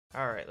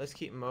Alright, let's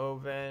keep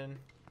moving.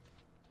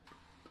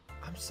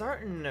 I'm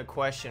starting to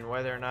question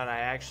whether or not I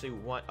actually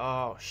want...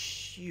 Oh,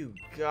 you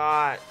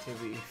got to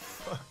be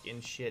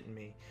fucking shitting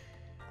me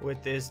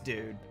with this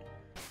dude.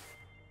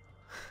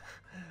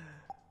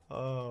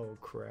 Oh,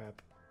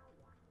 crap.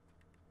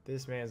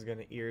 This man's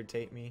gonna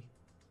irritate me.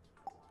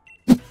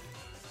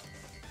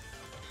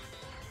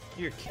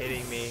 You're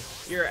kidding me.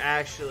 You're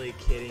actually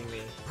kidding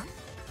me.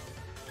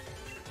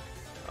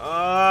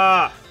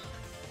 Ah!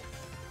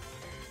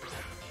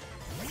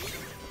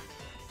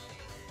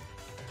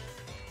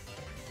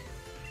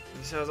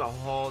 He shows a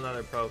whole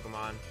nother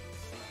Pokemon.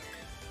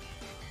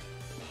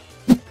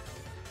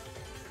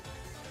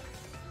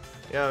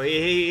 Yo,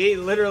 he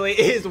literally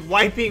is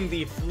wiping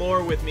the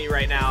floor with me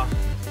right now.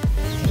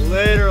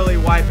 Literally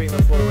wiping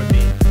the floor with me.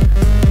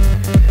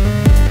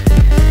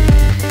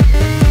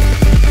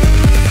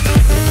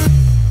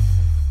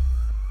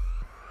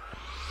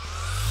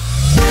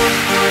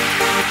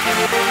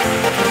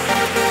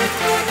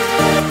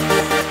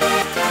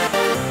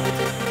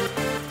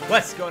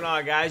 What's going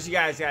on, guys? You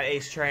guys got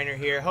Ace Trainer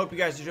here. Hope you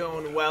guys are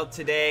doing well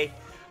today.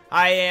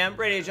 I am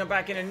ready to jump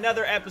back in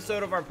another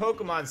episode of our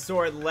Pokemon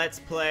Sword Let's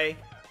Play.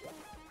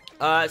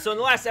 So in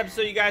the last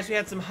episode, you guys, we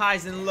had some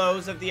highs and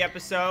lows of the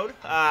episode.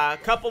 A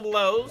couple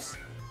lows.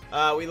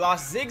 We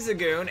lost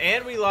Zigzagoon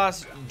and we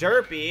lost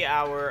Derpy,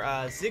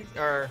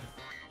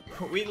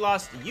 we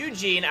lost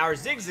Eugene, our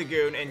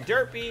Zigzagoon, and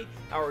Derpy,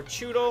 our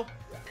Choodle.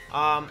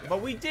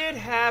 But we did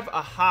have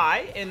a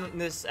high in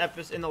this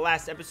episode, in the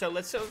last episode.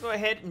 Let's go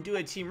ahead and do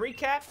a team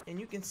recap, and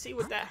you can see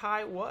what that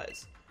high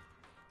was.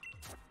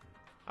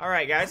 All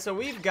right, guys. So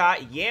we've got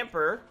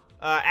Yamper.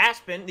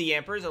 Aspen, the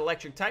Yamper, is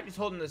electric type. He's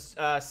holding this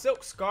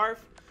silk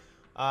scarf.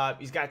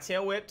 He's got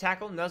Tail Whip,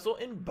 Tackle, Nuzzle,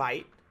 and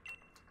Bite.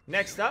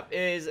 Next up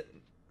is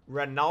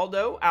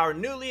Ronaldo, our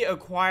newly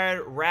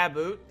acquired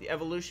Raboot, the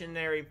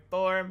evolutionary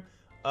form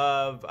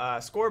of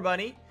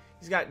Scorbunny.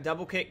 He's got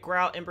Double Kick,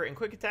 Growl, Ember, and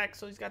Quick Attack,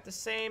 so he's got the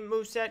same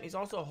moveset. He's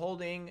also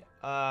holding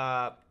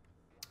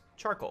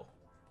Charcoal.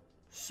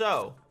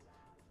 So,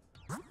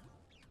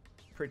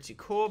 pretty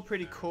cool,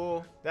 pretty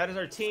cool. That is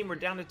our team. We're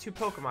down to 2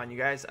 Pokemon, you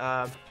guys.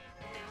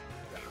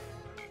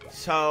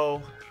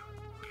 So,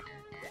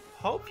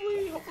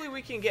 hopefully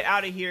we can get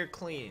out of here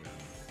clean.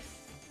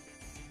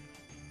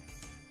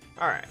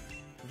 Alright,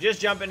 just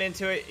jumping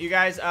into it. You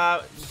guys,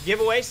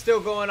 giveaway still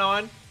going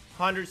on.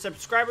 100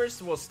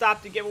 subscribers, we'll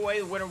stop the giveaway.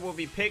 The winner will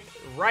be picked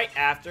right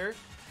after.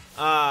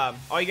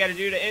 All you got to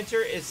do to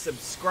enter is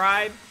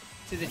subscribe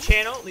to the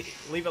channel.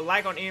 Leave a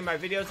like on any of my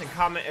videos and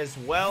comment as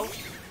well.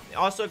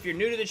 Also, if you're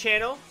new to the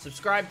channel,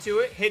 subscribe to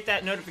it. Hit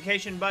that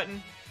notification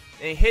button.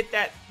 And hit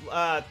that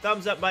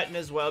thumbs up button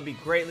as well. It'd be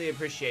greatly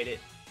appreciated.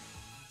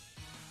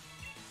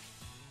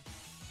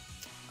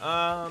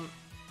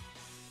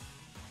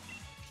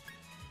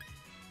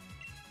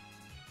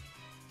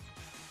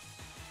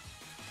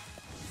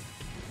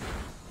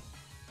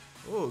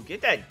 Ooh,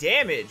 get that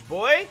damage,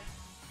 boy.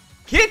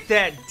 Get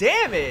that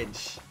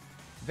damage.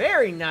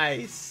 Very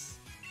nice.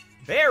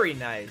 Very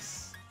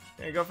nice.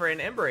 Gonna go for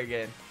an Ember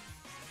again.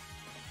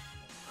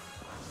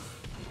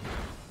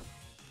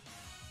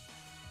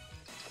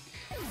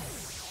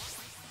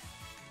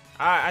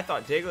 I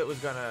thought Diglett was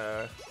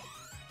gonna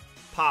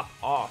pop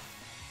off.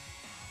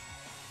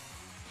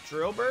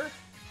 Drillbur?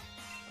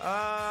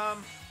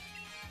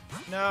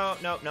 No.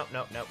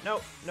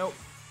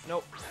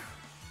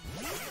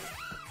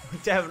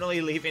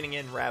 Definitely leaving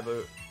in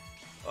Raboot.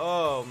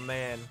 Oh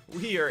man,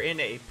 we are in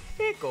a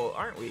pickle,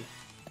 aren't we?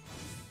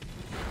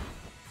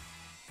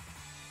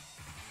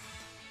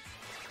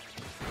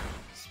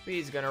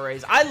 Speed's gonna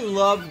raise. I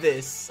love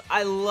this.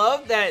 I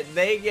love that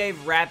they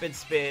gave Rapid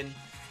Spin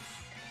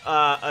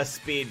a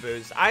speed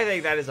boost. I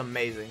think that is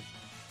amazing.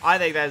 I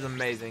think that is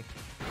amazing.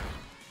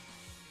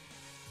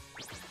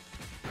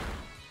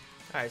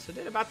 Alright, so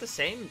did about the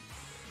same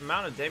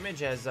amount of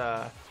damage as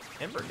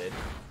Ember did.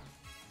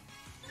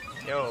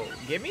 Yo,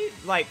 give me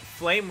like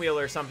Flame Wheel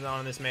or something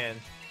on this man,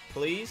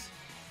 please.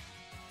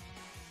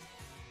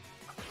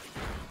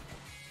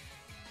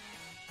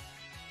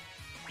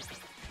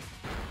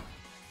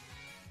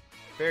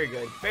 Very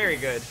good, very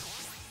good.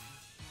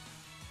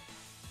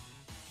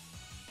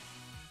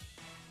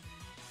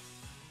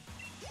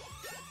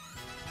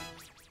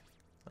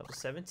 Level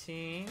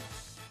 17.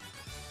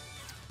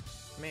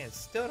 Man,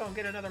 still don't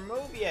get another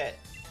move yet.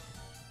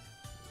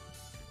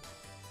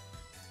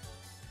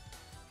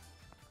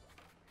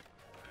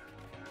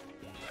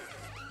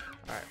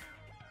 Alright.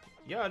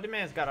 Yo, the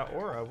man's got an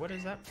aura. What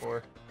is that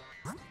for?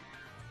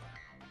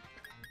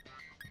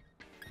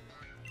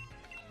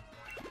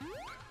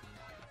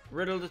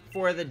 Riddle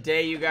for the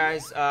day, you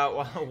guys.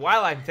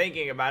 While I'm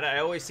thinking about it, I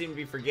always seem to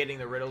be forgetting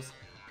the riddles.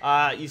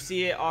 You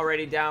see it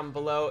already down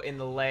below in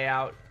the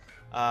layout.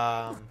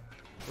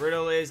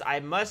 Riddle is, I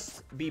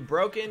must be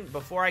broken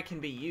before I can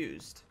be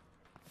used.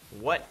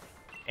 What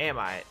am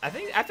I? I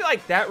feel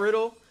like that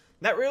riddle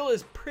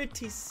is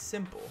pretty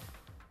simple.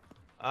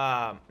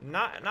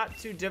 Not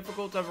too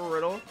difficult of a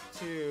riddle.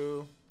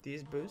 To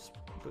these boots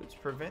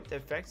prevent the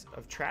effects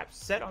of traps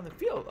set on the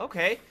field.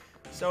 Okay,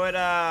 so it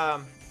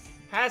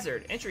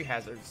Hazard. Entry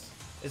hazards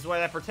is what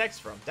that protects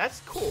from.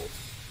 That's cool.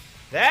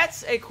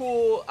 That's a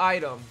cool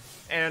item.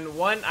 And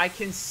one I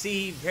can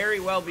see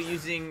very well be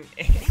using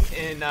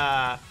in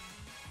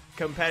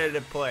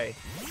competitive play.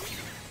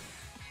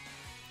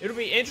 It'll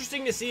be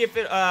interesting to see if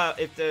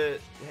the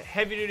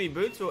heavy duty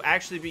boots will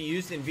actually be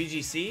used in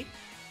VGC,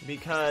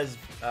 because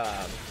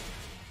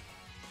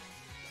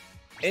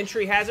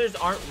entry hazards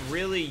aren't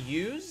really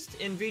used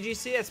in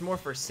VGC. It's more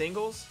for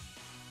singles.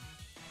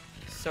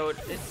 So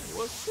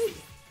we'll see.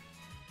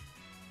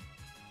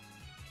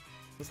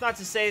 It's not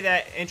to say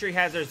that entry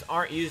hazards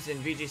aren't used in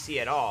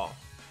VGC at all,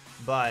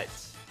 but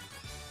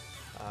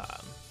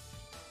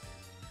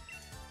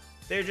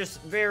they're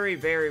just very,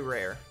 very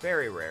rare.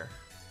 Very rare.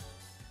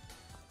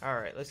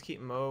 Alright, let's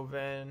keep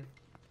moving.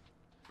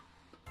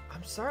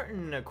 I'm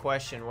starting to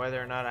question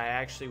whether or not I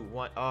actually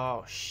want...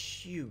 Oh,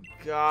 you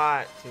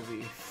got to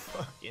be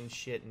fucking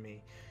shitting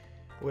me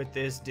with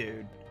this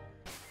dude.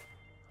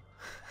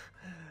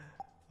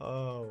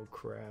 Oh,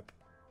 crap.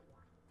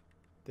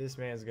 This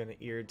man's gonna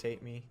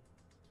irritate me.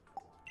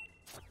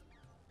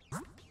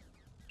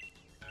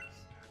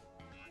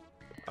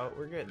 Oh,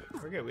 we're good.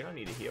 We're good. We don't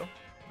need to heal.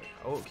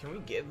 Oh, can we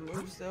give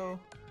moves, though?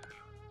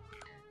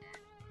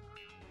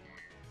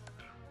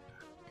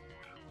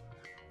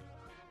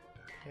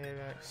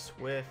 Payback,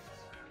 Swift.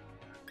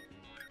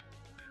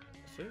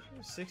 Swift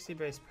is 60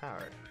 base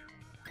powered.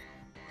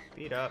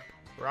 Beat up.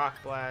 Rock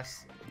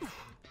Blast.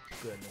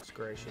 Goodness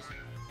gracious.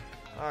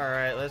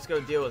 Alright, let's go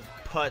deal with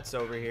Putz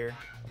over here.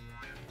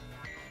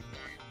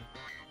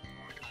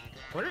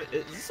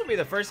 This will be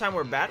the first time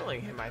we're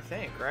battling him, I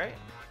think, right?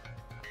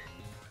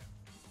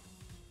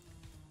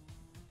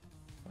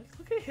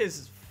 Look at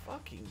his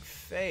fucking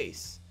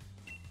face.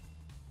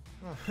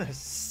 Oh,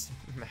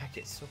 smack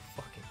it so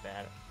fucking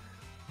bad.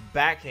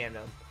 Backhand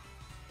him.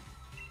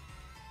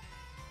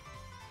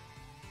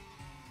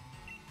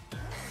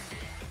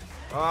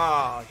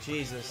 Oh,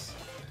 Jesus.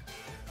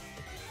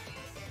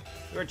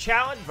 You are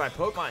challenged by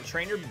Pokemon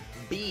trainer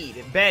Bede.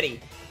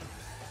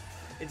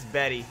 It's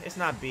Bede. It's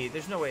not Bede.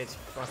 There's no way it's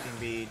fucking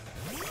Bede.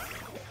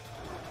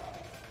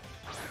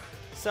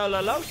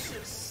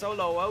 Solosis.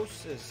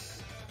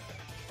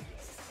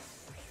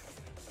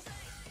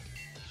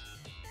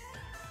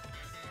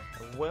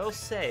 I will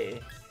say,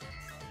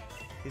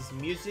 his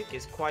music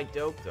is quite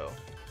dope, though.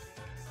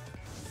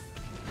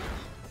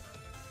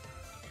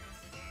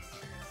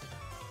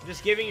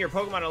 Just giving your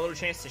Pokemon a little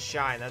chance to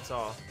shine, that's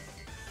all.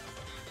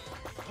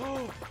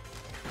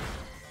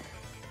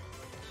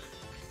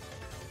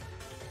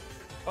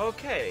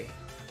 Okay.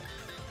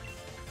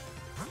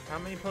 How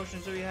many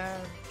potions do we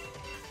have?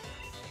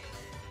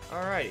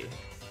 Alrighty.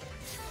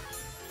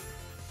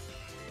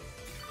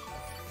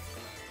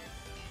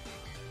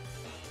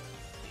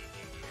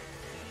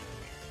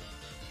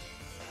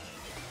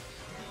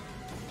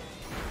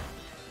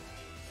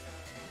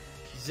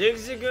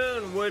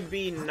 Zigzagoon would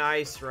be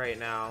nice right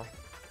now.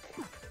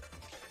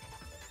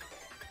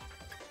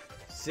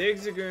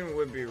 Zigzagoon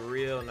would be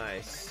real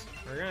nice.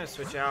 We're gonna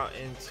switch out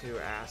into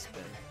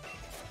Aspen.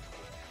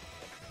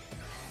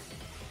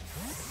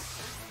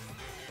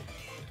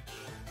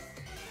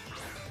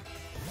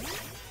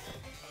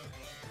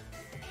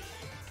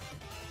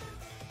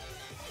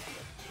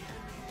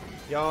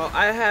 Y'all,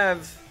 I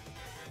have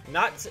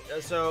not...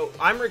 So,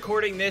 I'm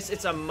recording this.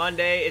 It's a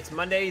Monday. It's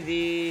Monday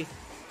the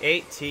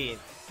 18th.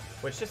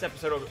 Which this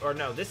episode... Or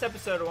no, this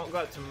episode won't go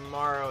up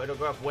tomorrow. It'll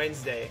go up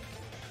Wednesday.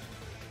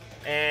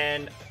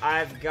 And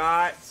I've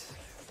got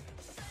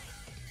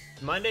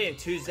Monday and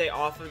Tuesday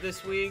off of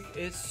this week.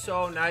 It's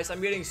so nice. I'm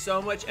getting so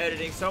much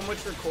editing, so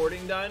much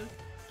recording done.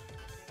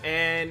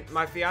 And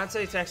my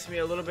fiance texted me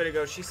a little bit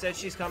ago. She said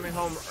she's coming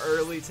home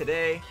early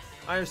today.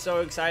 I'm so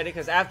excited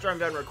because after I'm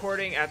done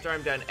recording, after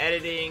I'm done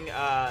editing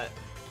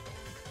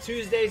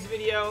Tuesday's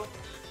video,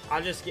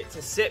 I'll just get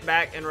to sit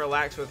back and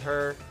relax with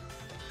her.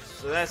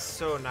 So that's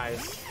so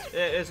nice.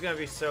 It's gonna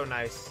be so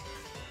nice.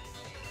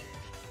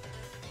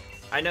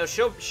 I know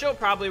she'll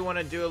probably want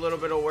to do a little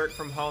bit of work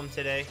from home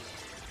today,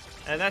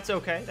 and that's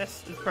okay.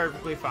 That's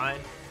perfectly fine.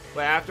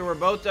 But after we're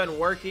both done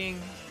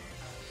working,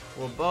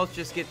 we'll both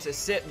just get to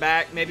sit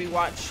back, maybe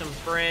watch some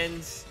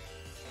Friends,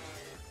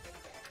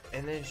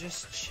 and then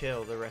just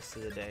chill the rest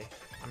of the day.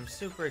 I'm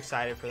super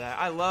excited for that.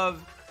 I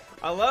love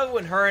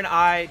when her and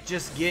I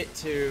just get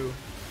to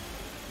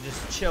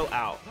just chill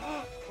out.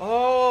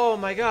 Oh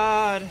my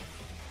god.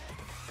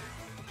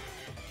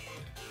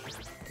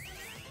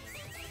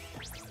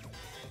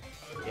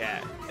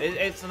 Yeah,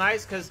 it's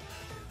nice because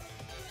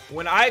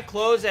when I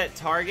close at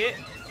Target,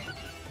 you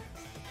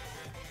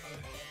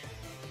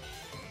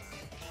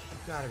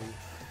gotta be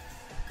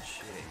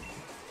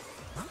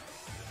shitting.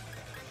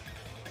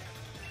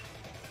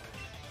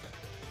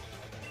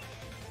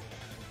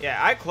 Yeah,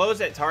 I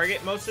close at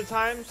Target most of the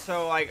time,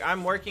 so like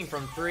I'm working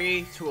from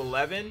 3 to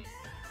 11.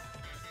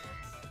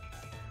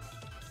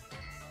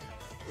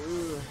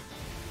 Ooh.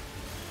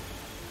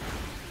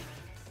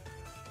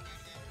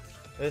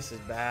 This is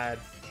bad.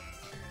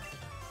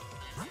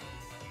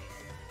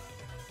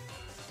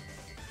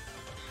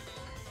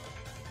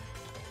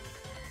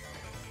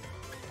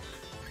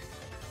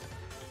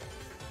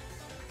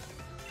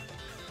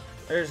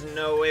 There's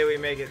no way we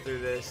make it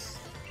through this.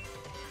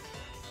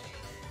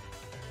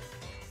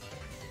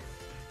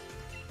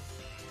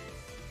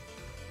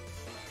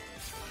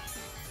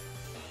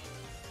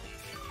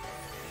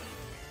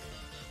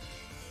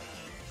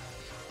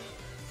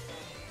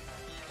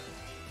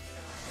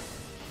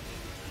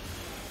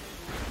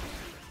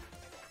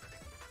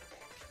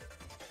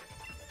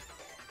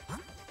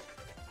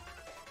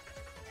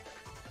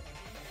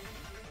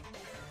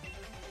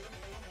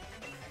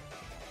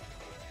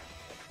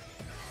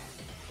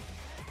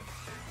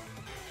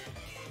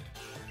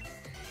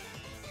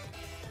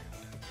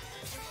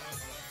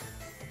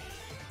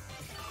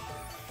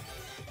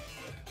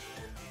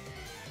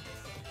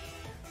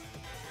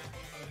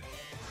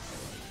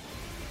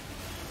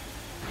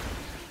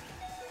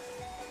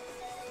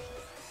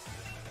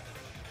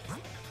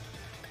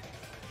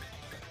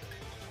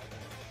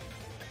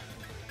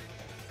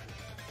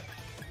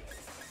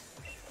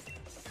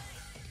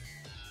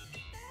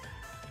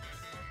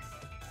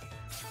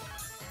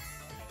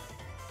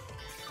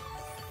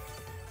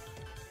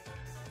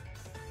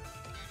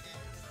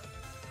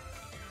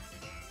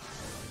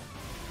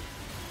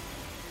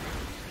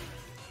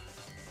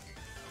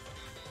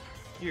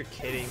 You're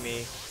kidding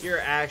me. You're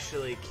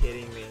actually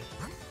kidding me.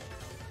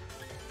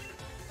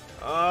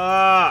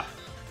 Ah!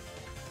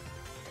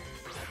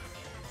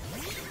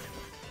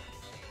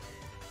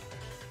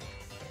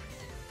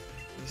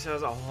 This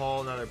has a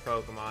whole nother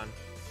Pokemon.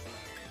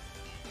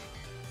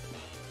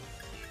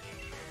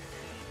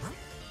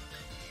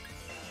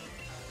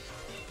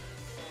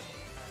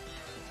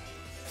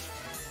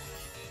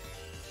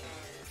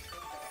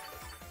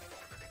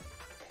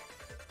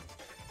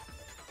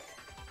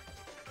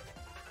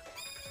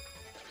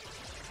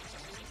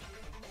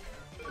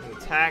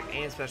 Attack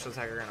and special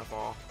attack are gonna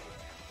fall.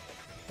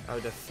 Oh,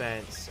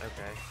 defense.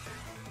 Okay.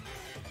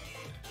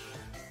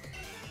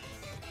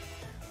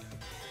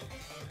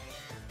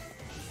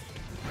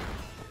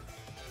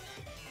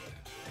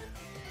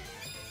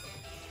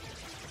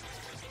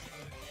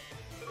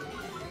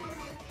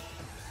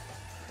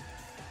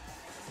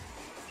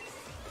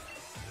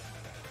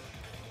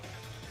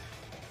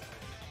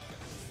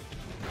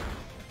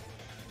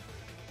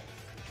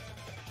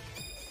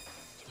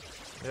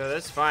 Yeah,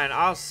 that's fine.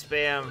 I'll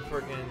spam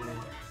freaking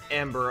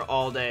Ember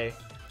all day.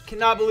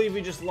 Cannot believe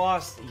we just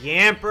lost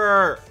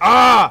Yamper.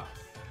 Ah!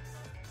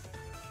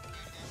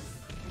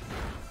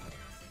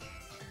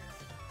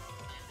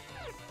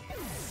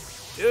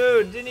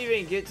 Dude, didn't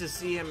even get to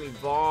see him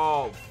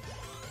evolve.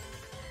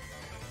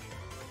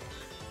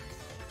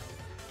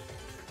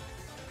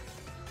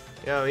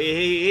 Yo,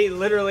 he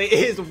literally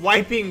is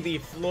wiping the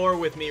floor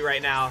with me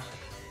right now.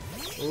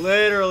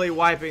 Literally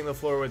wiping the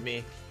floor with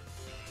me.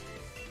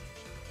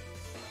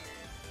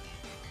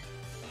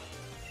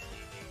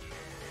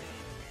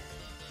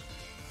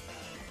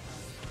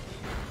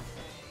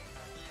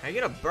 I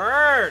get a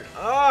burn!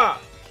 Ugh!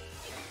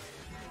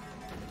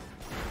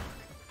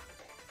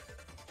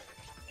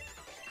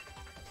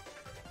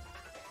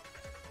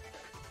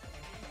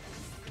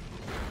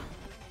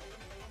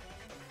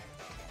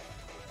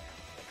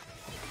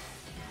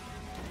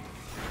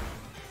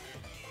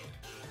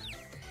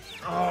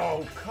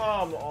 Oh,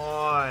 come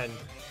on!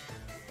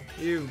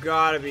 You've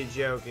got to be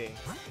joking.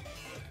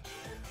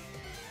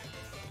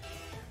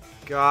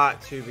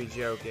 Got to be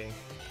joking.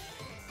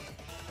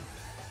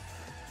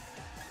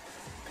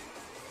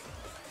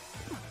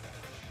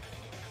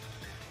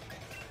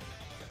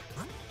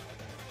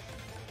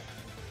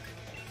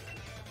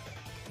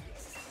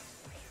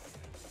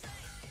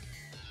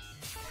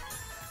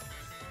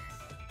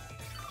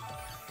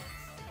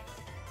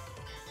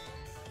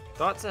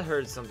 Thoughts I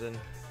heard something.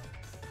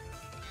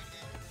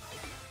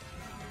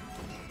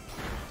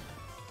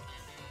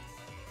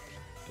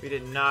 We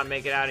did not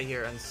make it out of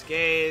here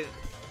unscathed.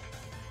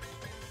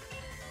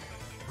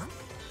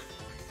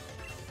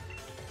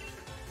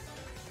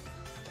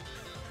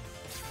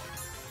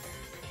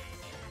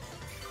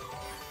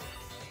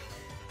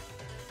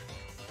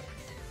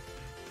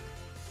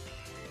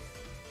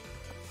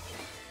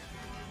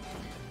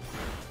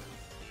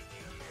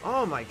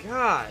 Oh my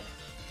god.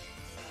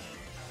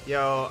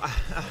 Yo.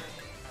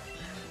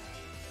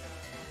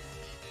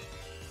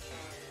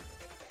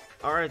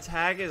 Our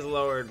attack is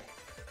lowered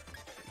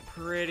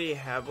pretty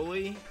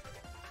heavily.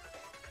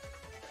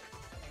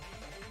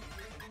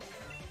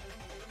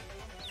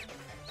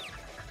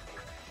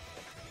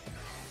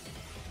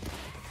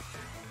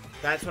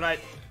 That's what I...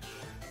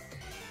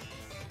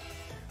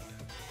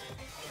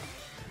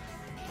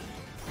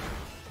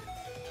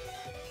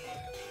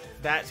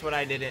 That's what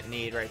I didn't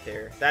need right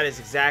there. That is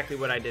exactly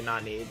what I did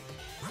not need.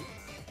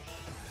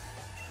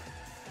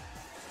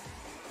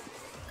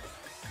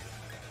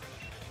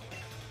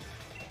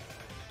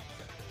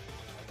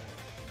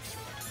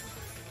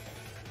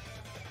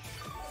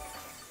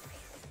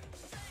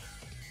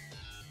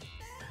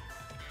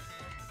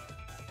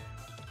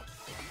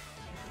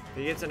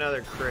 He gets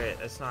another crit.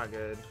 That's not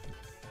good.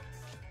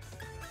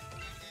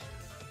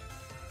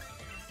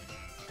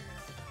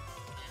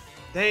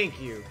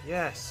 Thank you.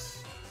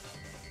 Yes.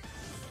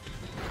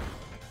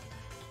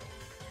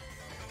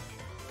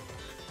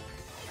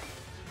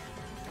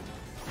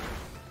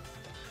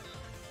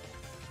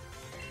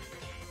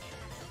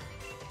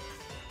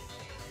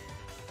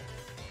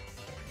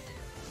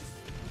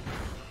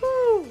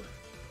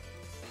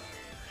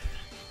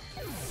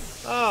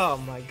 Oh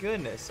my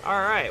goodness.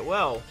 Alright,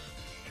 well.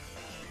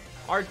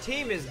 Our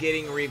team is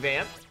getting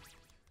revamped.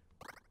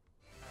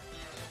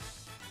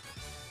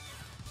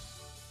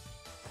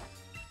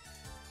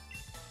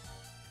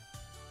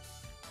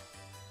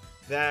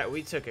 That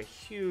we took a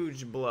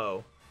huge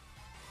blow.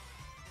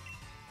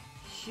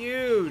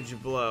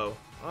 Huge blow.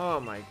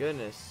 Oh my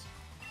goodness.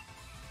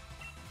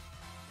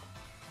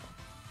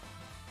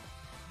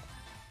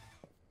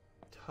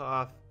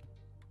 Tough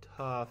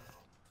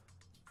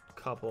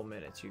couple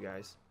minutes, you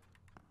guys.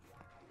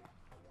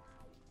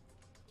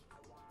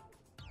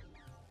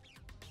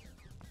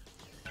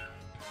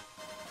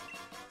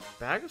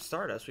 Bag of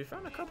Stardust. We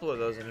found a couple of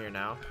those in here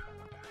now.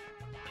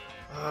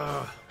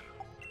 Ugh.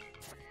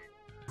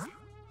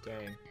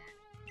 Dang.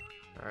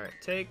 Alright,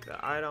 take the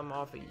item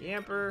off of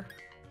Yamper.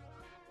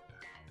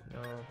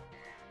 No.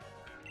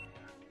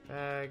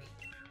 Bag.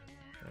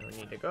 And we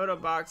need to go to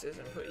boxes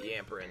and put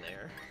Yamper in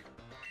there.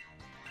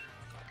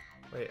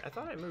 Wait, I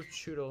thought I moved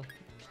Choodle.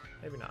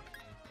 Maybe not.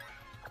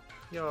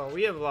 Yo,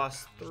 we have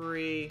lost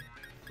 3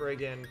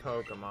 friggin'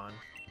 Pokemon.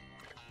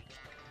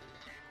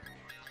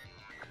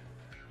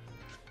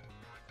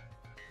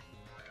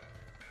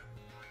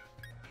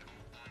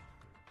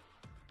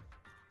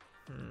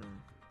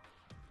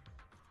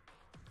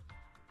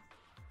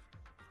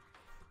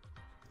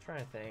 Trying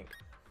to think.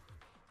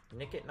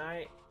 Nick at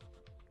Night.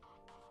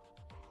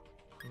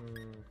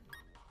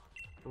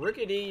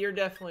 Rickety,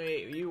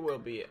 you will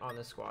be on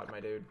the squad,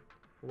 my dude.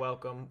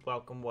 Welcome,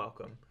 welcome,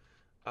 welcome.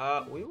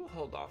 We will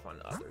hold off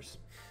on others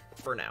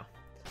for now.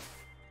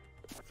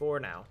 For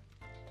now.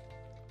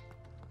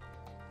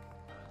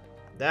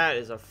 That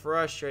is a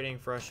frustrating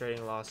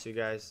loss, you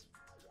guys.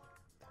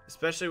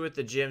 Especially with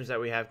the gyms that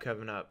we have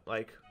coming up.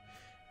 Like,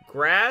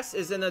 Grass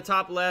is in the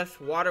top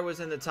left, Water was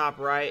in the top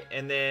right,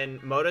 and then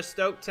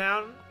Motostoke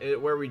Town,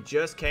 where we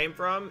just came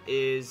from,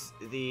 is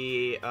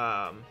the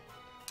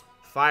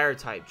Fire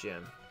type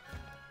gym.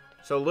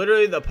 So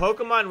literally the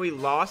Pokemon we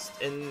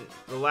lost in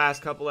the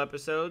last couple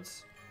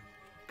episodes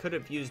could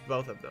have used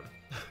both of them.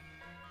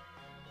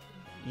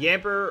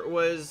 Yamper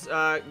was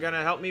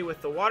gonna help me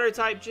with the Water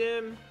type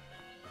gym,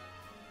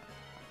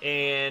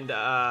 and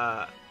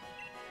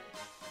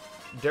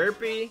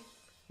Derpy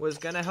was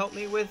gonna help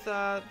me with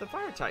the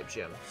Fire type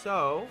gym.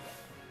 So,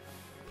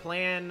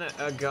 plan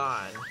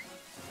gone.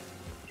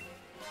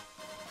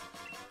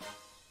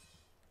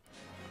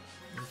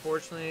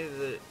 Unfortunately,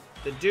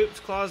 the dupes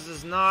clause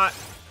does not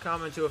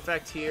come into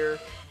effect here.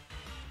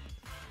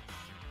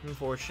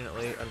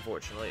 Unfortunately.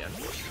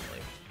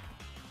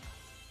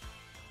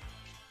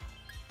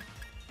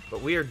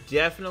 But we are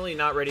definitely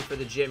not ready for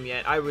the gym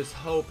yet. I was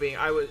so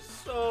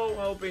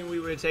hoping we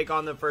would take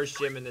on the first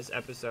gym in this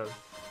episode.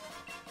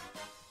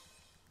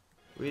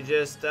 We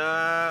just,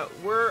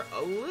 we're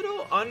a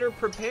little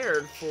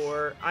underprepared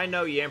for, I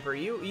know Yamper,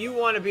 you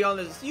want to be on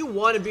this, you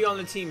want to be on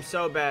the team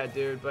so bad,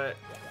 dude, but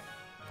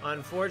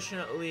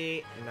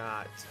unfortunately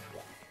not.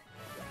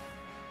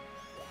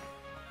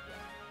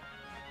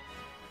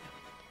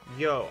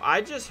 Yo,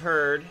 I just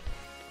heard,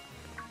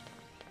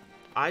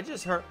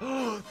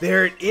 oh,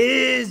 there it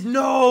is,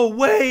 no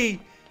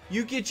way,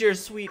 you get your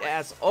sweet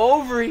ass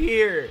over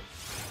here.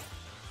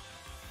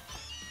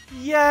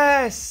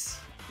 Yes.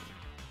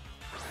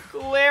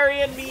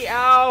 Galarian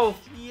Meowth!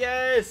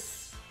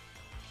 Yes!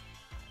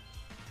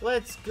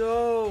 Let's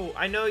go!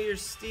 I know you're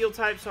Steel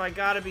type, so I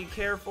gotta be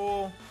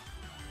careful.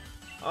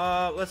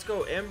 Let's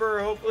go Ember.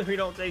 Hopefully we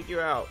don't take you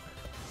out.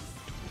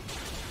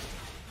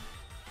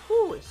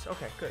 Whew,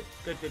 okay, good.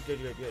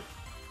 Good.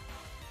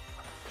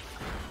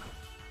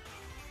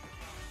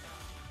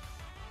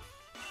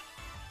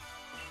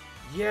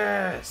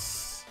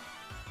 Yes!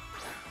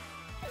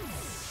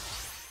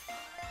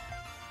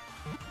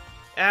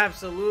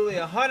 Absolutely,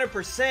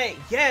 100%,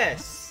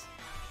 yes!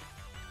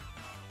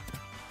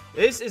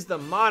 This is the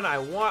Mon I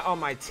want on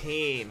my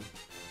team.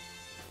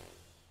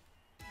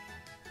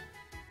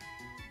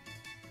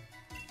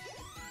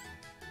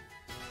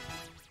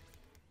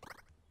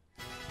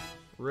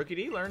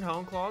 Rookity, learn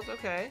Home Claws,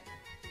 okay.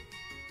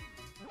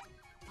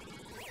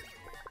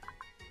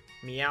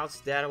 Meowth's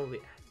data will be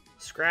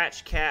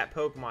Scratch Cat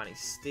Pokemon. He's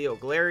Steel,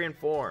 Galarian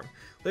form.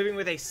 Living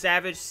with a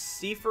savage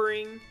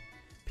Seafaring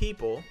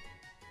people,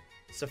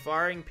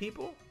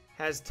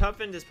 has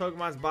toughened this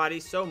Pokemon's body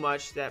so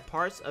much that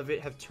parts of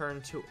it have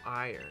turned to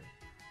iron.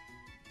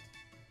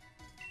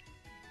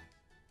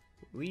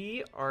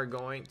 We are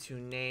going to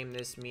name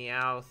this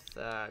Meowth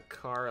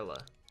Carla.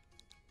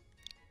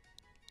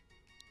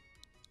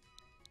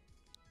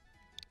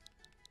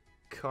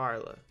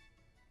 Carla.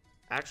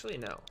 Actually,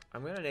 no.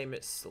 I'm going to name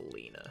it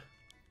Selena.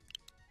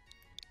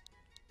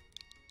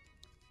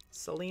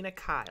 Selena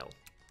Kyle.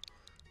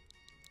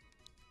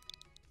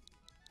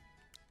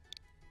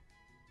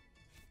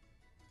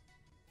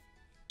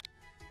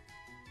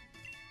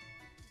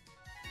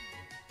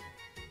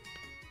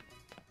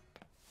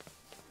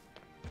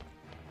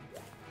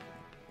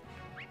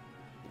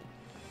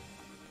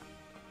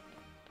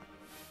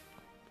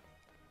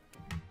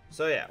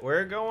 So yeah,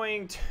 we're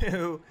going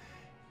to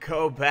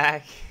go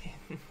back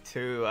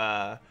to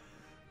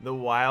the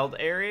wild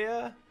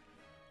area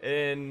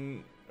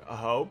in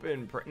hope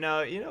and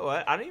no, you know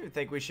what? I don't even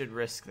think we should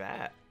risk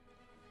that.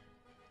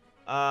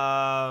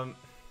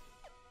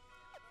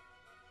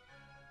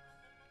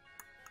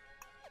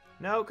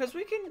 No, because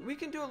we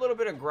can do a little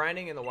bit of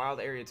grinding in the wild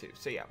area too.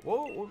 So yeah,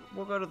 we'll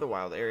go to the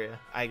wild area,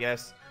 I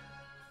guess,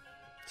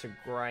 to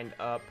grind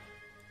up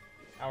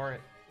our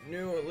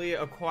newly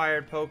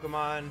acquired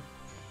Pokemon,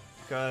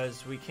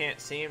 because we can't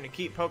seem to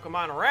keep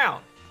Pokemon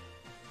around.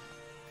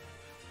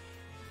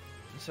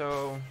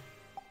 So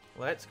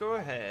let's go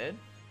ahead.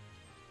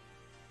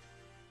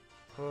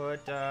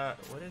 Put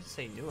what does it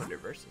say new under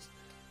versus?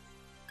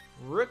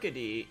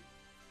 Rookity.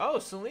 Oh,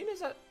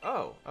 Selena's at...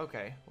 Oh,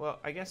 okay. Well,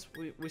 I guess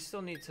we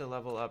still need to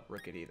level up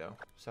Rookity, though.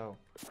 So,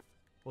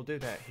 we'll do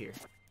that here.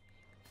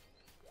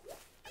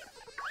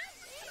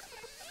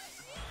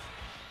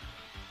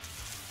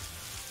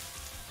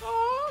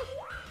 Oh!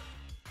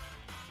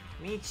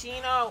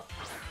 Michino!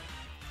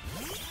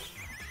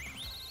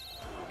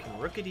 Can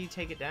Rookity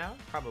take it down?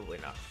 Probably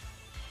not.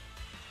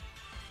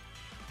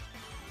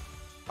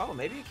 Oh,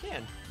 maybe it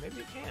can.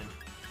 Maybe it can.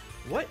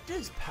 What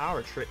does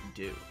Power Trip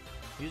do?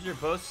 User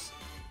boasts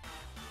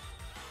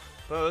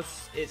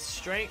its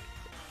strength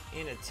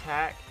in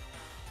attack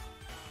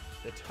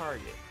the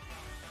target.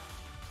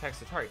 Attacks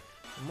the target.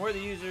 The more the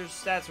user's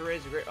stats are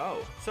raised, the great.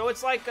 Oh, so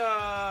it's like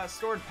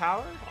stored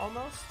power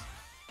almost.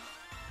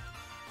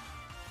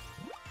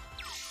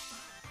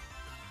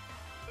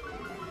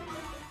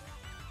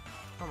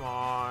 Come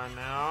on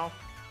now.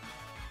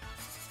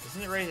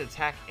 Doesn't it raise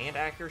attack and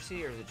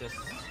accuracy, or is it just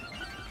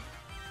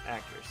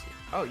accuracy?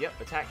 Oh, yep,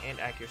 attack and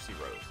accuracy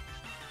rose.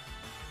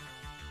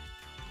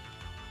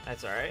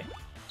 That's all right.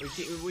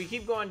 We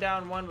keep going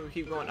down one, but we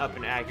keep going up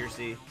in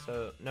accuracy,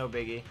 so no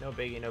biggie, no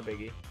biggie, no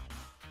biggie.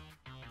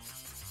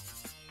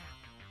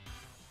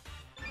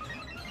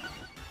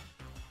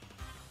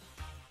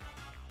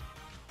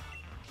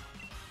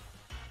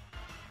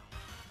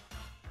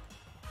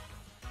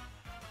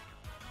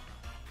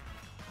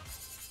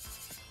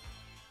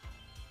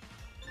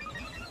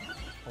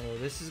 Oh,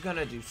 this is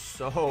gonna do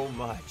so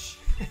much.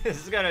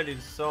 This is gonna do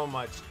so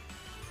much.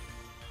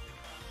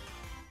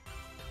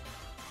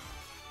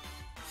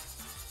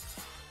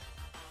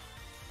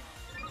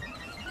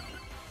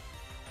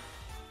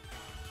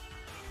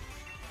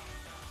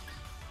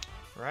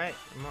 Right?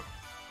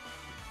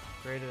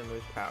 Greater than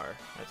move's power.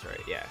 That's right,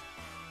 yeah.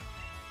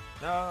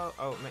 No,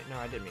 oh, no,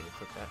 I didn't mean to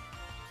click that.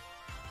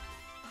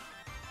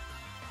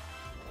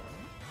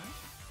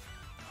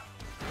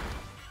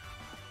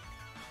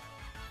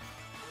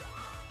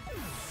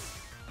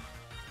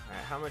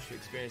 Alright, how much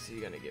experience are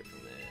you gonna get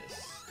from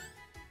this?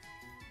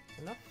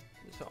 Enough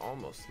to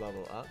almost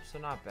level up, so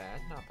not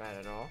bad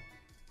at all.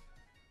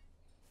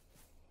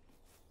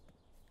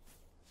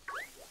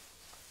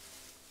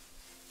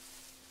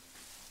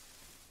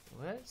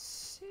 Let's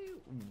see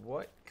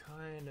what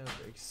kind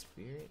of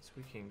experience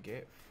we can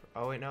get.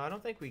 Oh wait, no, I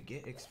don't think we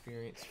get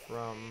experience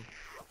from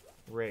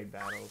raid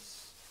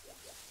battles,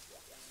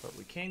 but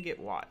we can get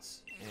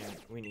Watts, and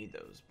we need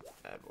those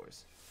bad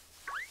boys.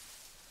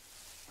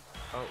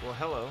 Oh well,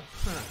 hello.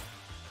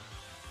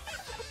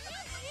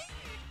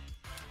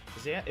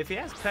 If he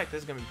has Peck, this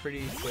is gonna be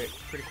pretty quick.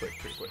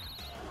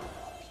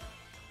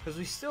 Because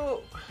we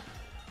still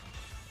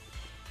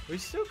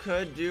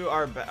could do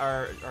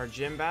our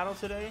gym battle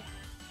today.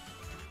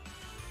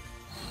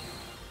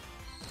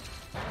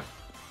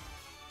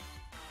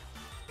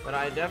 But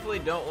I definitely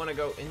don't want to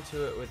go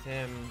into it with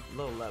him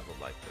low level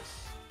like this.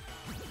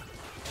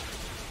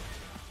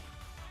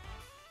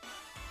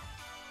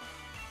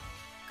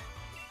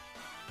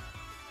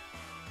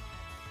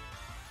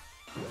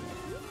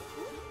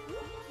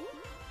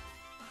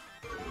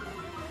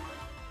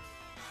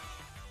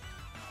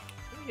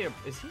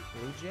 Is he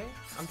Blue Jay?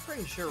 I'm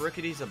pretty sure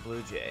Rickety's a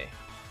Blue Jay.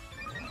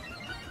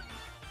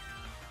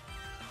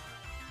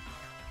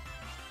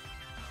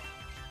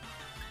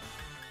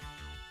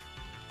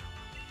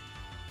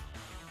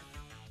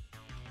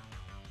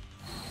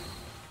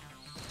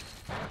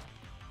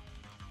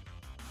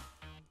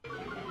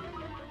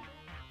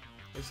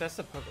 That's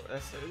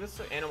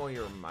the animal he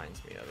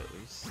reminds me of, at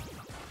least.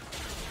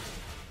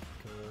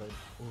 Good.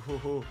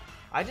 Ooh.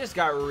 I just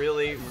got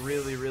really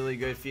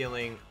good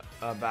feeling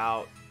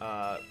about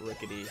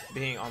Rickety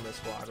being on the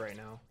squad right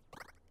now.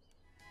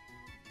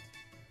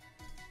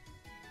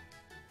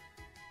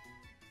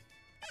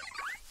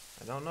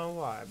 I don't know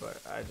why,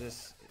 but I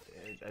just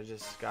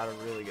got a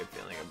really good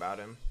feeling about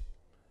him.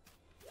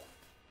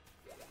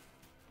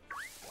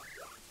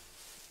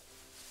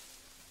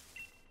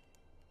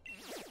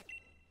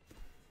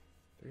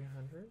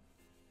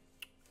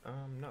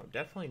 No,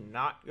 definitely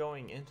not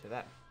going into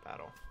that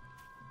battle.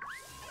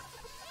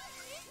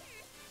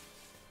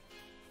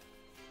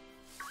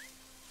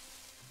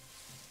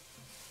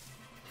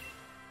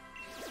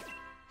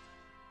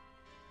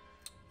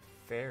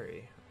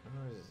 Fairy.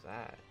 What is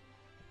that?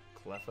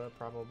 Cleffa,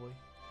 probably.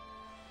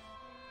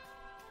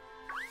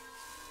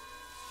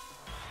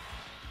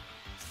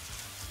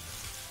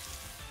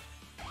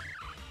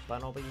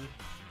 Bunnelby.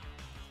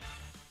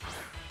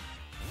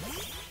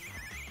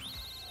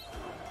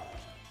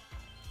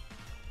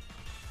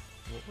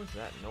 What's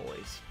that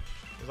noise?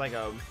 It's like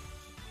a,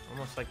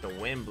 almost like the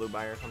wind blew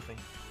by or something.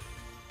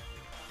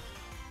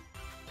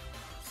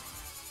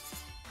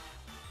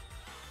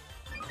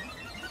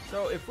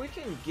 So if we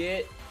can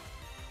get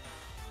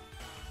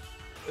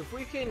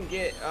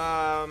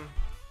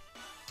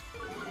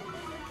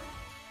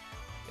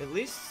at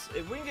least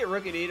if we can get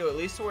Rookidee at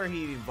least to where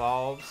he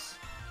evolves,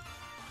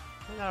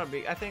 I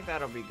think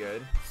that'll be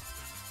good.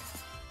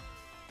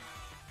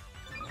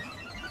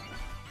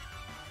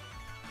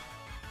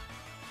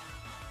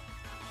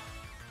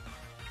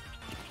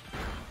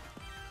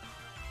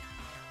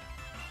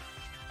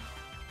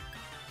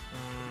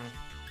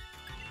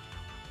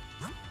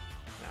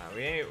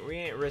 We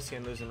ain't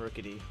risking losing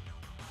Rookidee.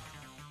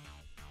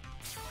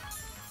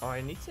 Oh, I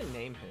need to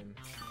name him.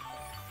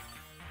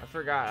 I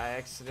forgot I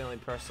accidentally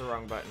pressed the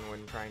wrong button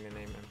when trying to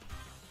name him.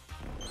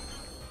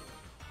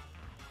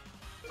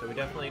 So we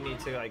definitely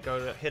need to like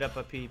go to hit up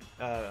a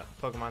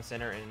Pokemon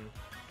Center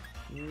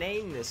and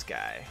name this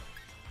guy.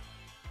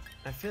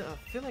 I feel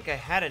like I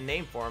had a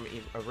name for him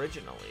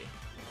originally.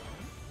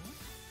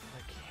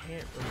 I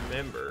can't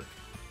remember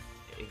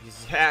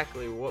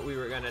exactly what we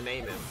were gonna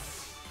name him.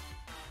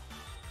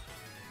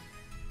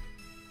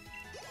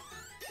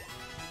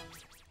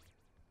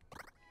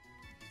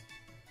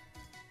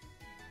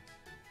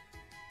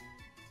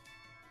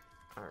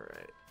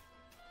 Alright.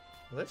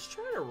 Let's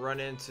try to run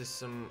into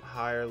some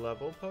higher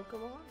level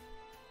Pokemon.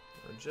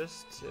 Or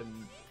just to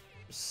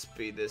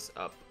speed this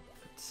up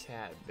a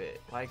tad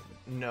bit. Like,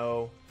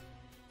 no.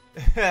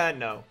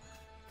 No.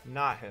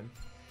 Not him.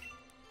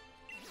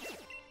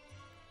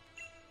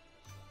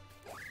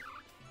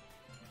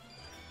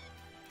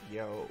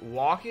 Yo,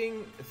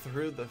 walking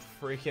through the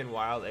freaking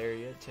wild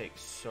area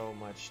takes so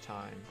much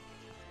time.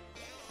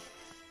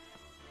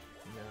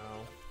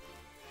 No.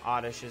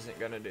 Oddish isn't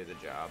gonna do the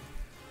job.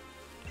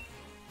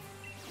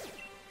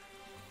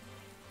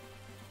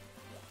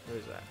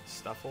 Who's that?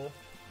 Stuffle?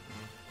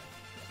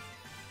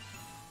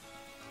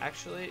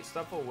 Actually,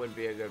 Stuffle would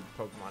be a good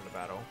Pokemon to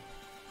battle.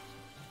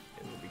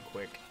 It would be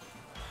quick.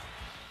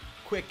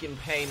 Quick and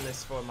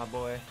painless for my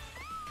boy.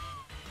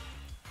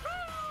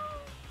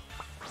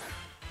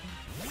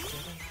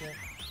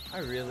 I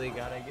really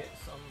gotta get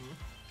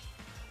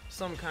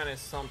some kind of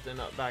something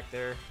up back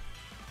there.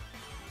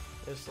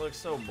 This looks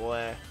so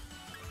bleh.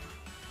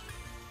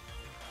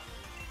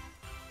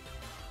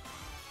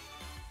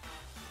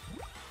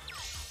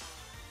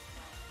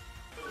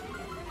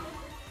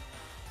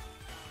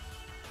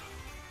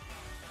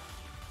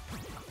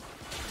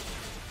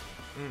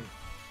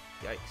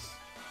 Yikes.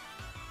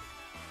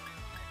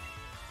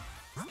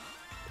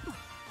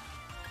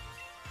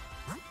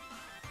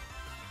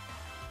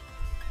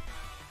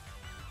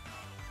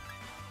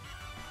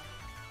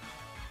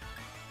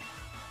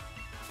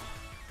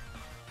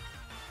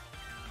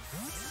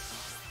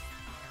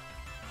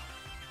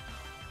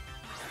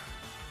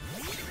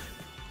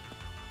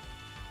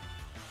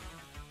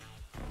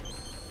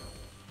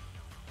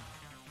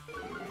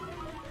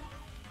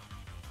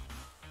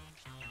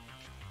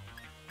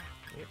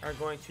 We are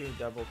going to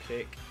double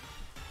kick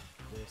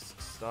this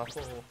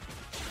Stuffle.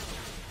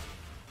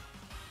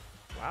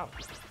 Wow.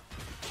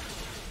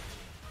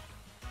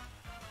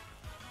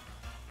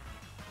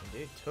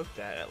 Dude took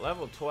that at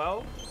level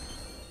 12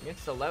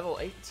 against a level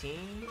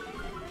 18.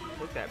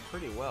 Took that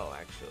pretty well,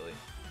 actually.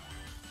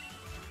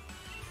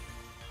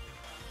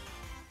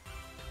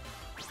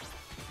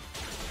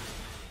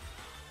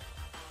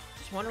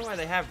 Just wonder why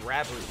they have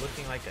Raboot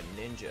looking like a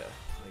ninja.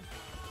 Like.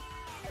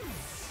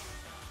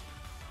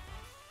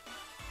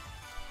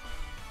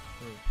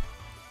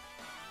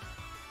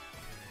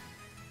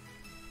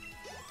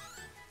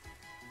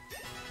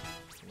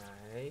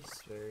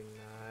 Nice, very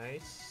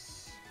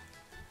nice.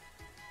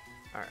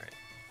 Alright,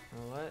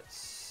 well, let's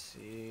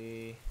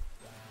see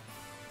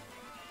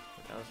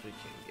what else we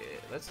can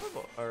get. Let's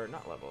level, or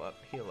not level up,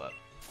 heal up.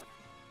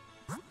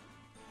 What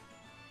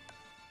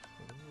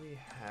do we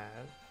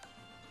have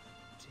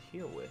to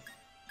heal with?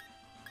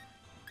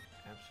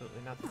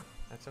 Absolutely nothing.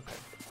 That's okay.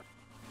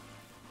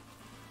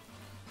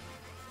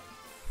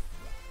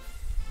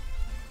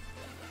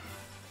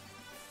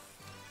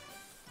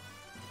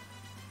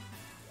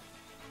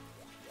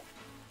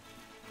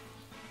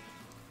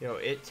 Yo,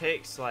 it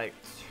takes like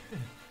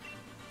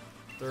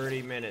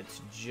 30 minutes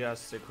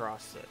just to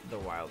cross the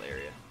wild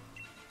area.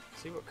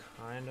 Let's see what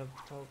kind of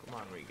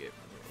Pokemon we get.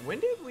 When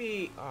did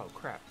we? Oh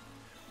crap!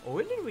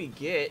 When did we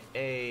get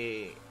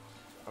a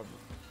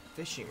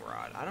fishing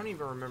rod? I don't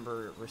even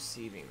remember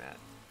receiving that.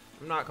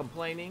 I'm not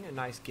complaining. A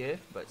nice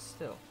gift, but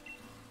still,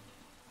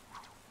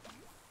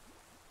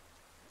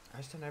 I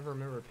just don't ever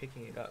remember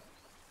picking it up.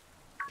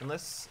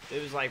 Unless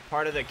it was like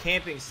part of the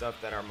camping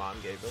stuff that our mom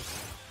gave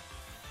us.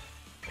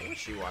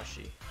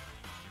 Wishy-washy.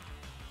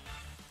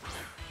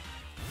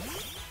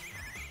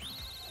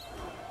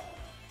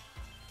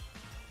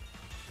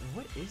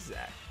 What is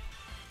that?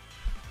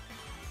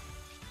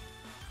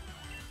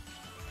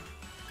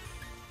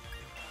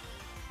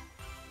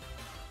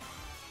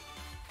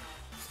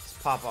 Let's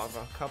pop off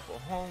a couple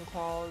home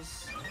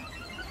claws.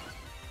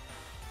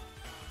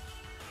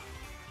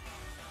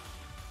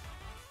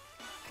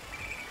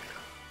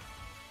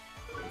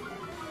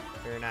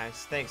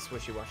 Nice. Thanks,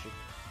 Swishy Washy.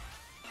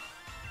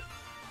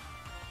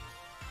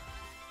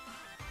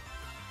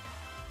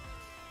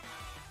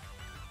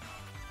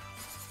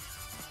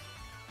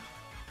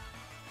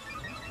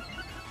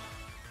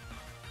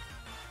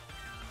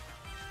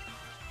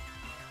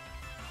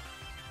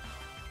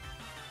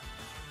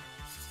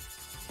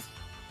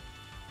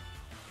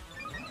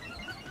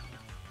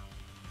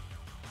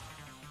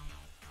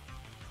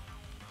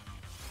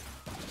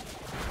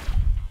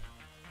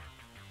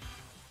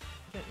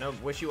 No,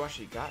 Wishy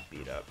Washy got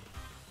beat up.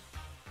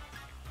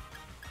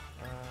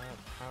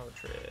 Power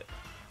trip.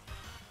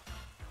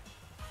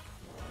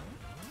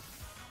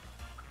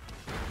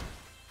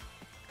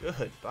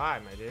 Goodbye,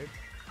 my dude.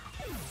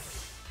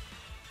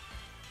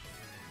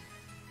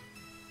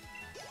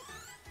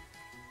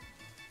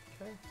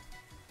 Okay.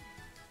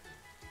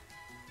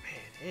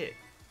 Man, it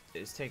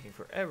is taking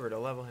forever to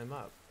level him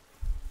up.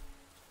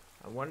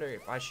 I wonder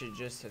if I should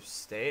just have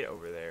stayed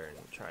over there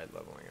and tried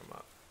leveling him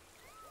up.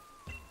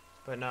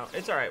 But no,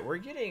 it's alright. We're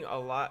getting a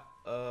lot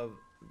of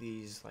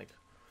these, like,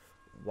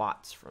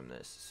 watts from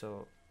this,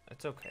 so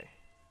it's okay.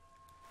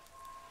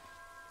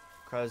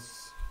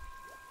 Because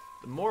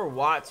the more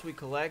watts we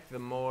collect, the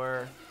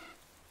more...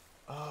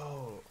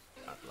 Oh,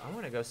 I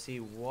want to go see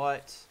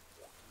what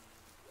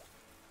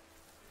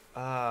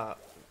that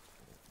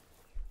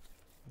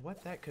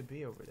could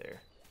be over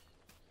there.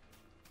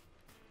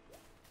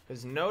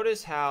 Because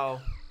notice how,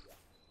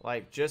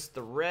 like, just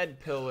the red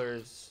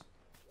pillars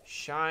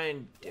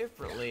shine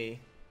differently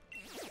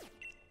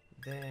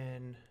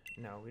than...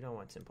 No, we don't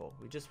want simple.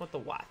 We just want the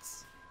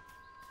watts.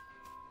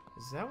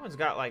 'Cause that one's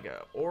got like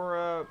a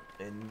aura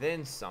and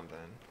then something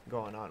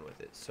going on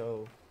with it.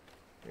 So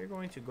we're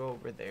going to go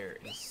over there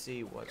and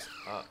see what's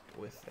up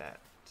with that.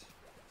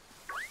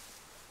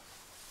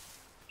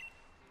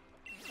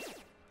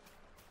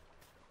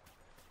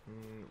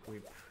 We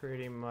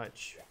pretty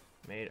much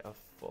made a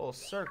full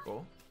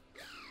circle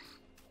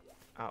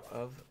out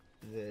of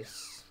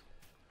this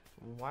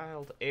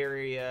wild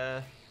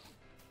area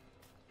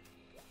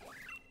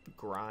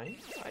grind,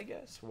 I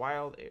guess.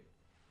 Wild area.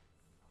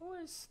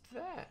 What is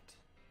that?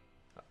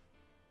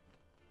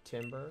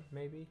 Timber,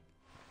 maybe?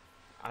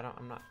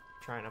 I'm not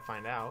trying to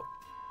find out.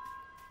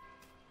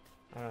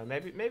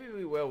 Maybe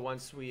we will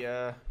once we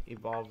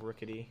evolve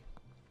Rickety.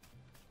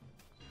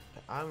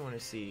 But I want to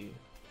see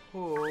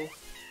who is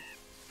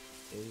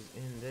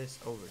in this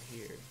over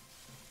here.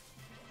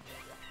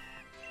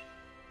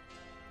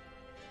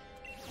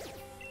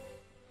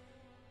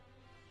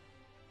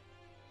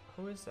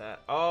 Who is that?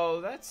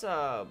 Oh, that's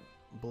a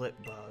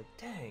blip bug.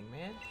 Dang,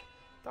 man.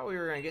 Thought we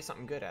were gonna get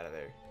something good out of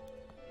there.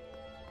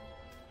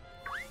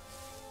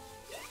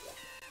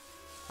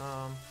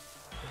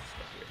 Let's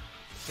stay here.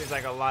 Seems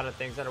like a lot of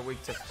things that are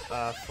weak to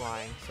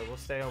flying, so we'll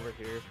stay over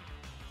here.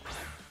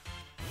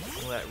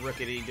 Let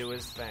Rickety do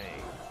his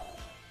thing.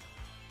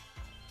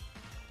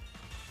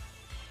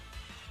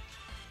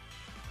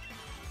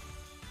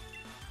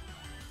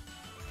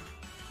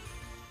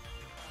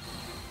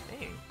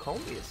 Dang,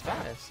 Combi is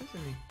fast,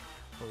 isn't he?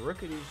 Well,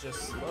 Rickety's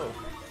just slow.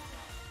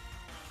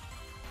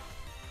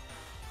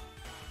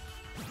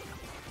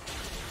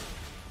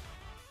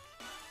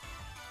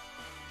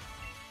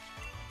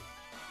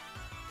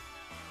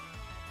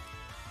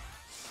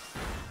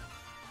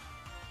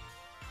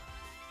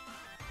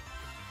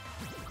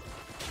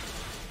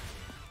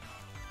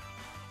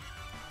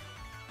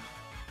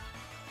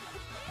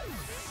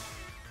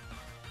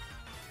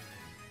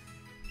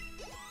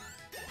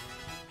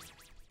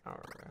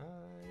 Alright,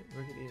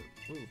 Rickety.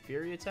 Ooh,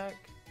 Fury attack?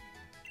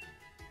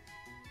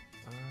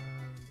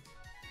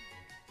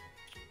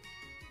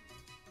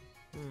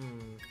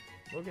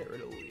 We'll get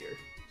rid of Leer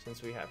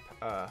since we have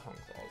Hung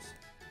Claws.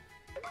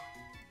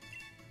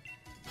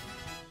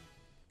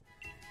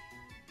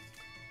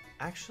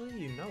 Actually,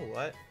 you know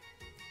what?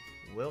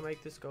 We'll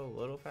make this go a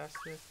little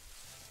faster.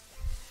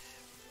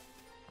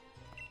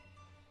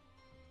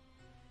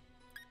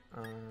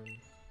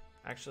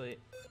 Actually,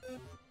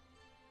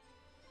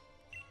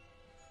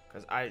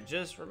 because I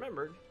just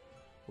remembered,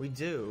 we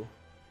do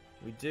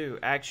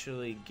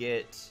actually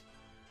get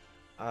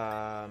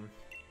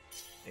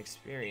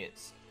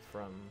experience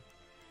from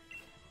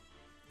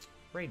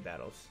raid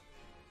battles.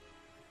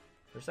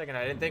 For a second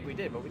I didn't think we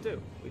did, but we do.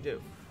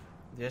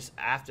 Just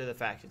after the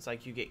fact. It's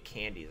like you get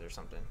candies or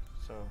something.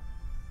 So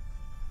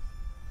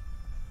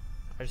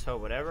I just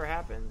hope whatever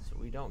happens,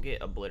 we don't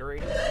get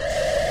obliterated.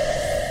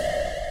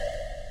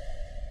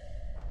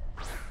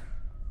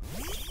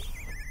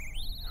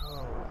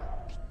 Oh,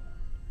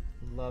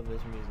 love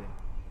this music.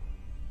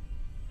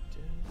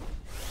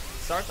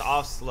 It starts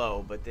off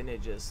slow, but then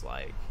it just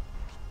like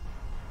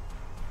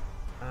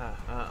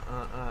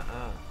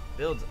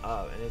builds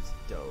up, and it's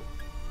dope.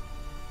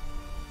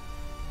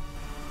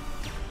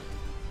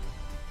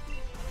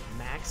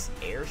 Max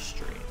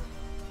Airstream.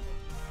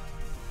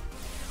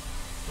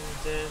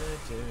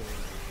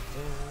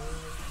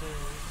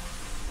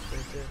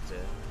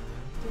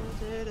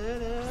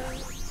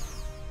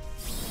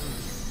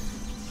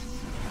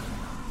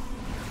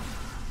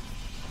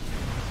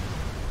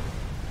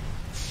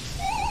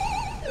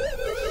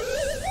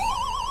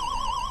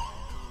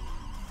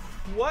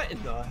 What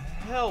in the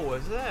hell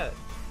was that?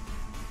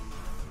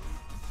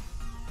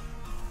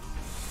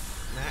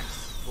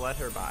 Max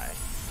Flutterby.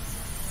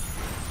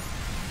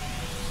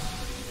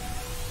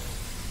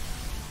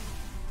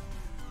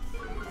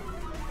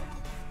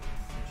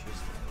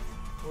 Interesting.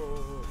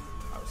 Whoa.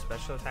 Oh,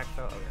 special attack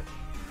though? Okay.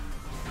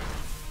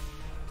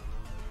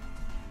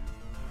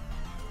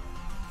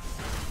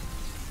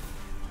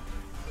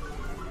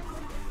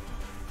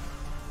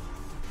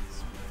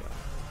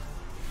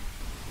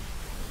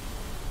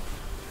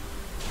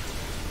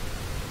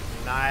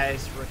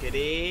 Nice,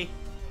 Rookity.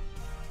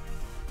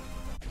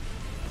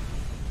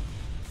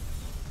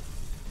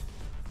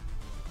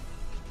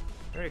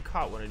 I already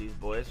caught one of these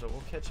boys, but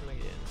we'll catch him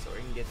again so we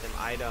can get them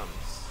items.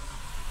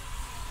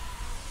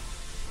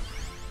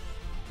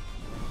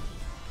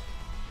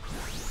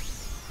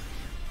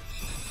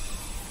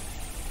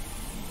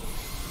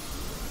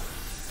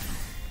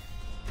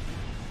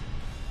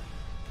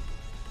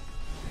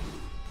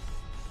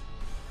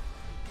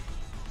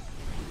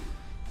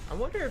 I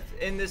wonder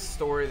if in this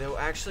story they'll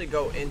actually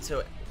go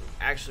into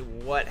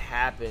what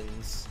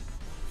happens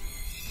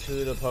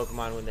to the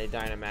Pokemon when they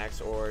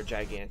Dynamax or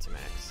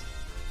Gigantamax.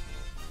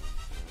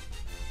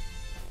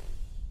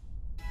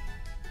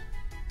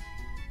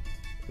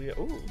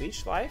 Ooh,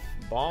 Leech Life,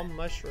 Balm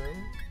Mushroom,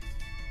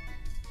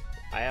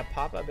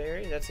 Iapapa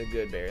Berry. That's a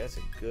good berry. That's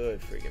a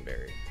good freaking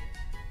berry.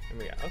 And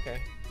we got, okay,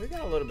 we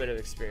got a little bit of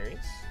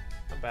experience.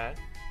 Not bad.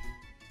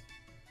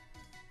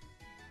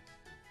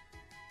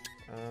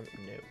 No.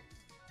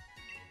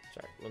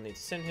 Sorry, we'll need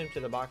to send him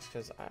to the box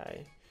because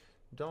I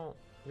don't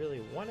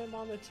really want him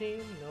on the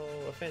team. No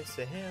offense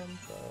to him,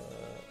 but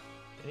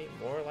any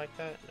more like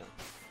that?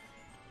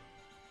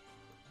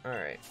 No.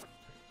 Alright.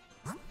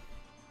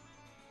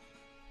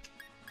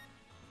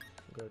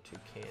 Go to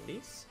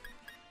candies.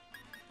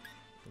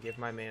 Give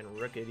my man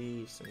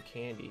Rookity some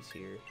candies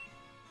here.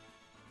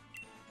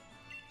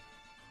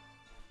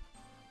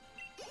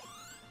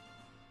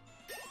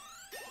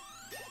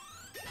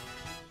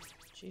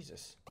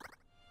 Jesus.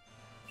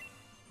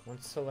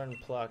 Wants to learn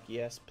Pluck.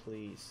 Yes,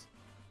 please.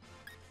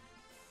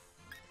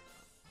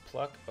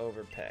 Pluck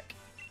over Peck.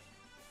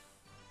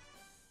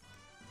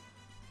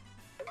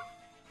 I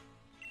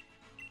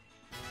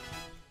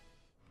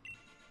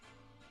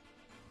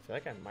feel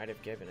like I might have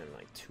given him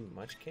like too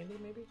much candy,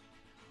 maybe?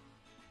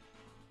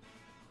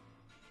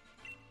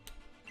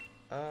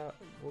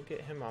 We'll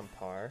get him on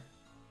par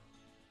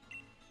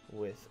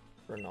with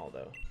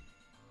Ronaldo.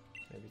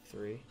 Maybe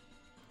 3.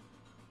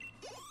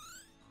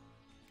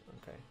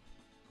 Okay.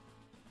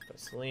 But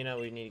Selena,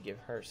 we need to give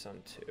her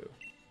some too.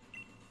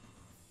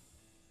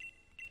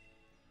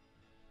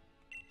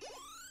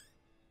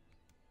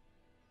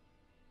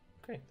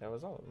 Okay, that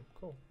was all of them.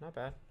 Cool. Not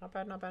bad. Not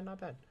bad, not bad, not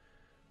bad.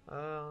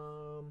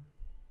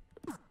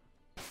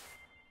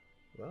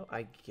 Well,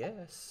 I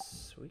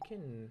guess we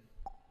can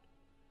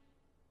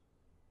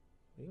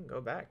go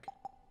back.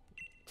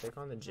 Take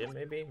on the gym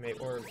maybe,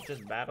 or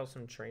just battle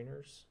some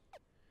trainers.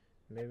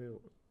 Maybe,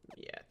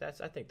 yeah,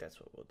 I think that's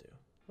what we'll do.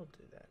 We'll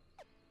do that.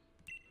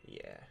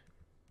 Yeah.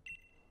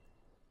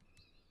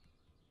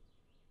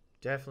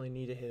 Definitely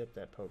need to hit up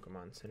that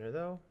Pokemon Center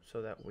though,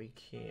 so that we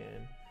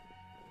can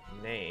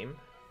name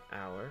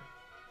our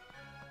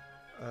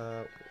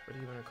what do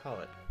you want to call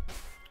it?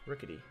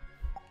 Rookity.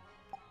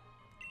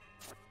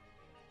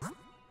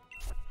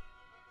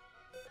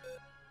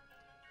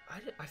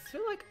 I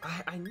feel like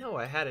I know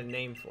I had a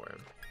name for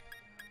him.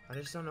 I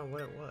just don't know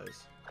what it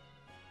was.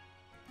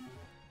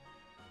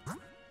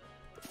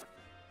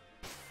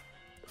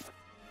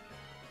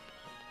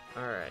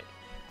 Alright.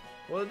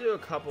 We'll do a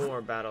couple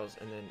more battles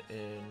and then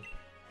end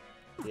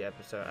the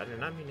episode. I did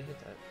not mean to hit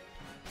that.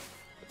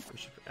 We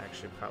should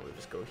actually probably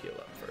just go heal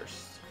up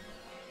first.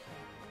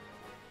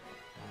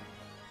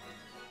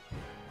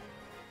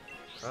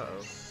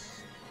 Uh-oh.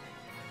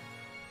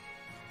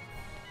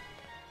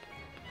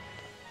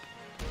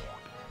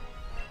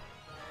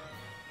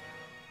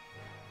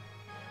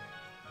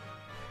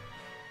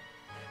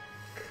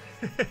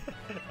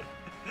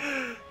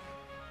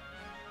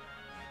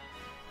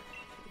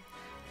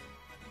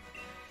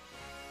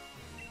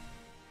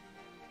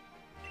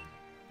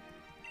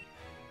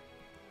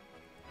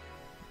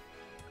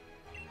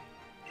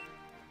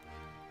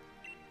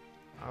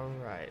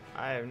 Alright,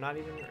 I am not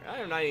even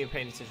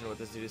paying attention to what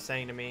this dude is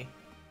saying to me.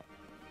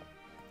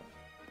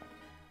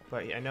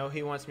 But I know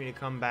he wants me to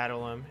come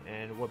battle him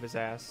and whoop his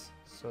ass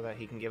so that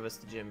he can give us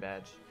the gym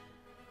badge.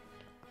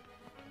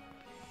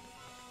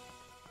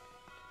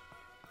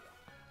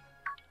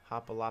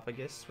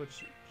 Hopalopagus, what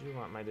you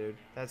want, my dude?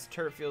 That's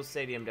Turffield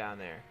Stadium down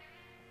there.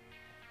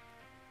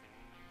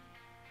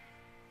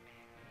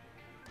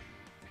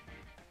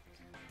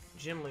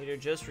 Gym leader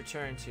just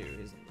returned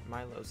to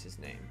Milo's his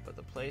name, but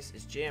the place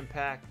is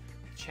jam-packed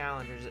with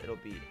challengers. It'll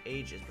be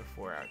ages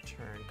before our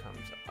turn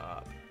comes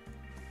up.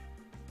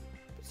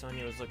 But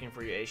Sonia was looking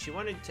for you, Ace. She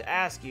wanted to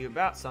ask you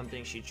about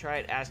something. She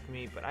tried asking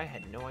me, but I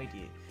had no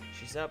idea.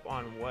 She's up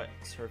on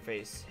What's Her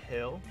Face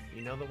Hill.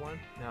 You know the one?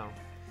 No.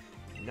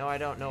 No, I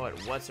don't know what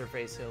What's Her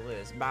Face Hill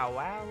is. Bow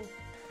wow.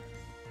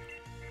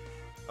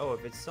 Oh,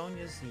 if it's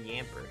Sonia's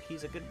Yamper,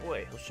 he's a good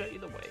boy. He'll show you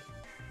the way.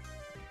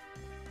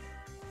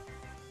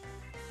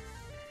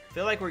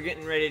 Feel like we're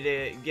getting ready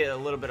to get a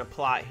little bit of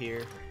plot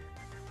here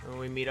when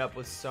we meet up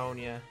with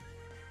Sonia.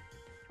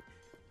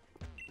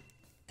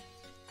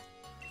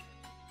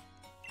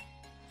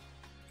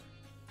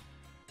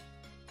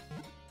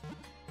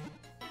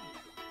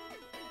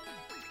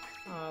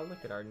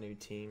 Look at our new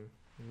team.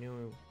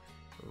 New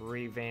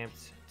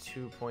revamped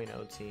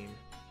 2.0 team.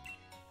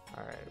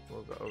 Alright,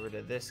 we'll go over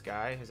to this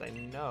guy, because I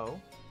know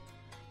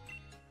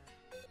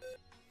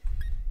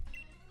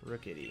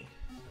Rookity.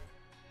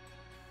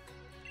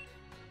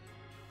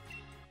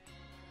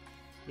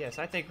 Yes,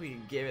 I think we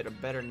can give it a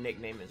better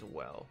nickname as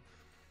well.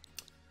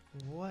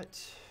 What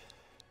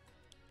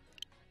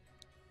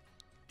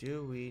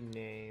do we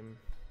name?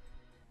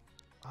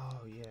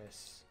 Oh,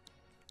 yes.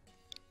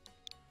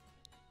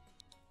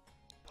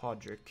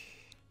 Podrick.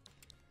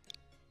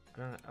 I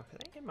don't know. I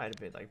think it might have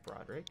been like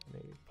Broderick.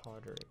 Maybe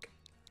Podrick.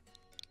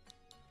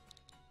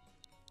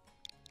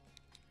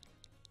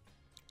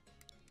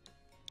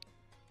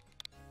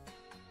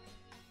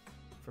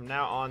 From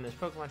now on, this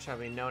Pokemon shall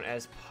be known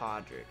as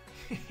Podrick.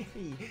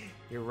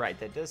 You're right.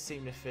 That does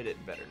seem to fit it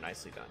better.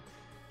 Nicely done.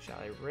 Shall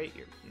I rate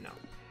your... No.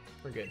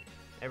 We're good.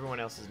 Everyone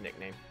else's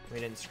nickname. We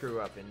didn't screw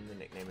up in the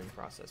nicknaming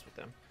process with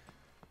them.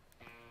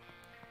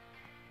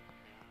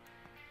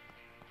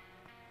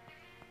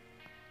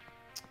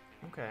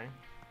 Okay.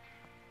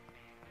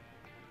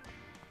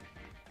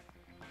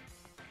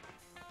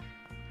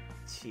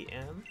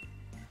 TM.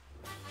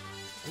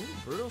 Ooh,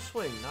 Brutal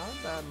Swing. Not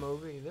a bad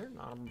move either.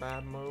 Not a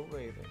bad move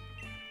either.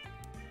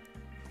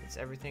 It's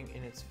everything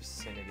in its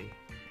vicinity.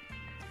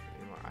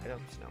 Any more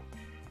items? No.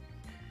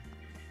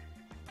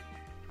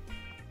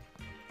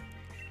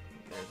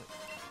 There's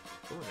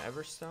an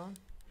Everstone.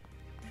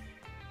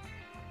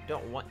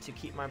 Don't want to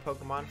keep my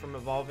Pokemon from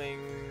evolving,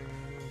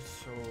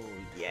 so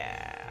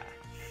yeah.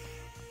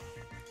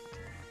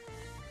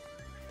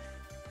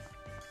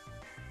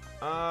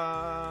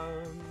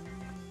 I'm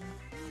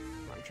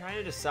trying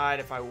to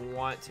decide if I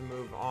want to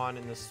move on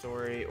in the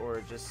story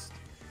or just,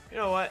 you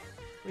know what?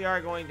 We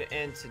are going to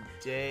end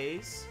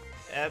today's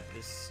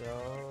episode.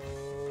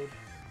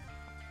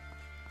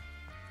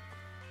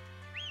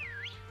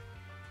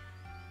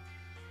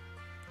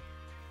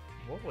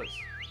 What was...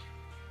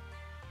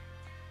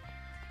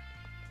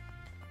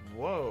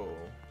 Whoa.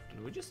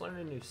 Did we just learn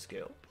a new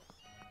skill?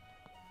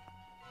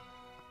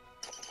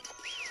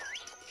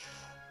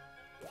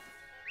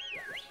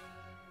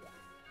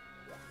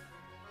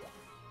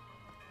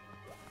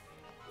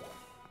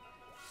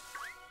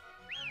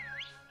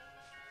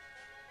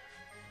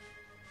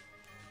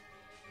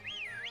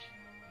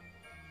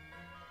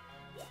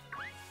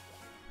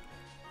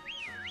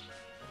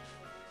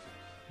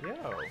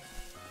 Yo.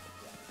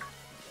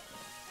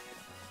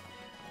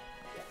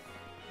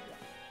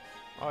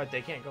 Oh,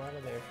 they can't go out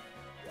of there.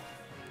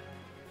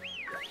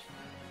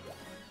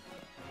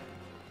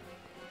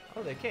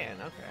 Oh, they can.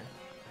 Okay.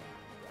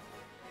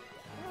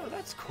 Oh,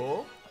 that's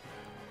cool.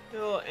 A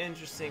little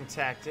interesting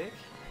tactic.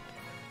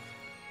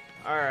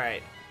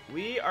 Alright.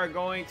 We are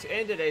going to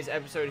end today's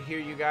episode here,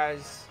 you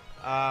guys.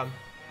 And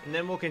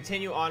then we'll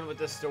continue on with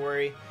the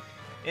story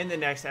in the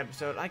next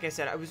episode. Like I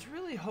said, I was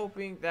really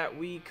hoping that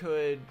we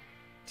could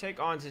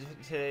take on to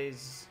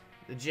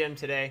the gym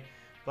today,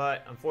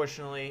 but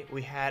unfortunately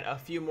we had a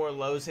few more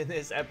lows in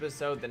this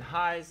episode than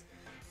highs.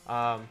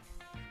 So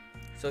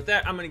with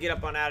that, I'm gonna get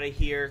up on out of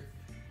here.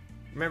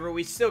 Remember,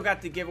 we still got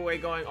the giveaway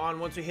going on.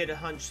 Once we hit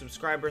 100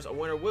 subscribers, a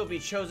winner will be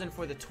chosen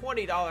for the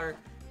 $20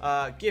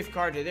 gift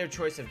card to their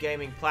choice of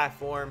gaming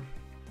platform.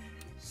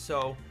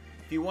 So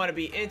if you want to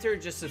be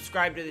entered, just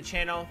subscribe to the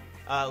channel.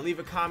 Leave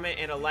a comment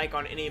and a like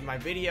on any of my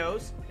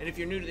videos. And if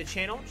you're new to the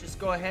channel, just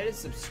go ahead and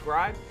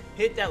subscribe.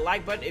 Hit that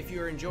like button if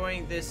you're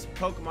enjoying this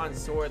Pokemon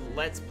Sword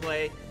Let's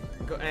Play.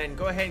 Go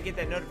ahead and get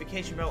that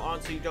notification bell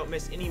on so you don't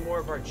miss any more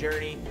of our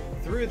journey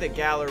through the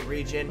Galar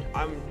region.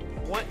 I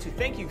want to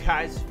thank you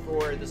guys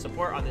for the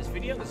support on this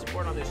video, the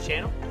support on this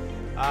channel.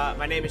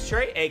 My name is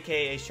Trey,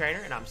 aka Ace Trainer,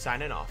 and I'm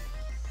signing off.